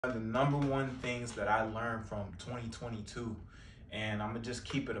The number one things that I learned from 2022, and I'm gonna just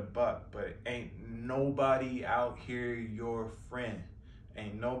keep it a buck, but ain't nobody out here your friend.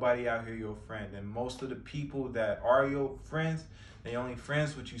 Ain't nobody out here your friend. And most of the people that are your friends, they only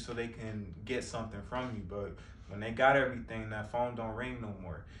friends with you so they can get something from you. But when they got everything, that phone don't ring no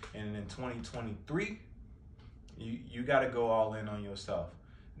more. And in 2023, you got to go all in on yourself.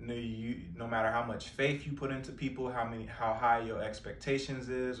 No matter how much faith you put into people, how high your expectations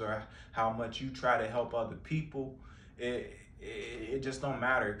is, or how much you try to help other people, it just don't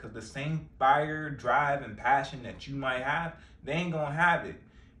matter, because the same fire, drive, and passion that you might have, they ain't gonna have it.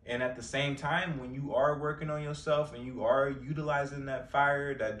 And at the same time, when you are working on yourself and you are utilizing that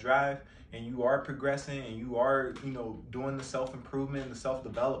fire, that drive, and you are progressing and you are, doing the self-improvement, the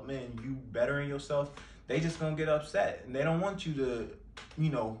self-development, and you bettering yourself, they just gonna get upset, and they don't want you to,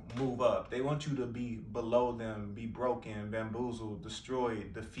 move up. They want you to be below them, be broken, bamboozled,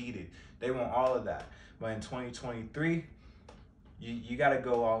 destroyed, defeated. They want all of that. But in 2023, you got to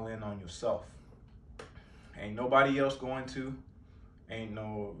go all in on yourself. Ain't nobody else going to. Ain't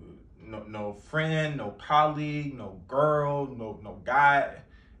no friend, no colleague, no girl, no guy,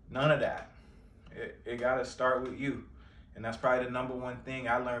 none of that. It got to start with you. And that's probably the number one thing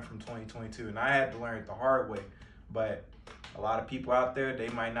I learned from 2022. And I had to learn it the hard way. But a lot of people out there, they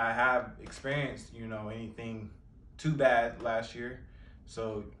might not have experienced, anything too bad last year.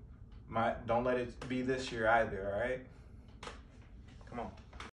 So don't let it be this year either, all right? Come on.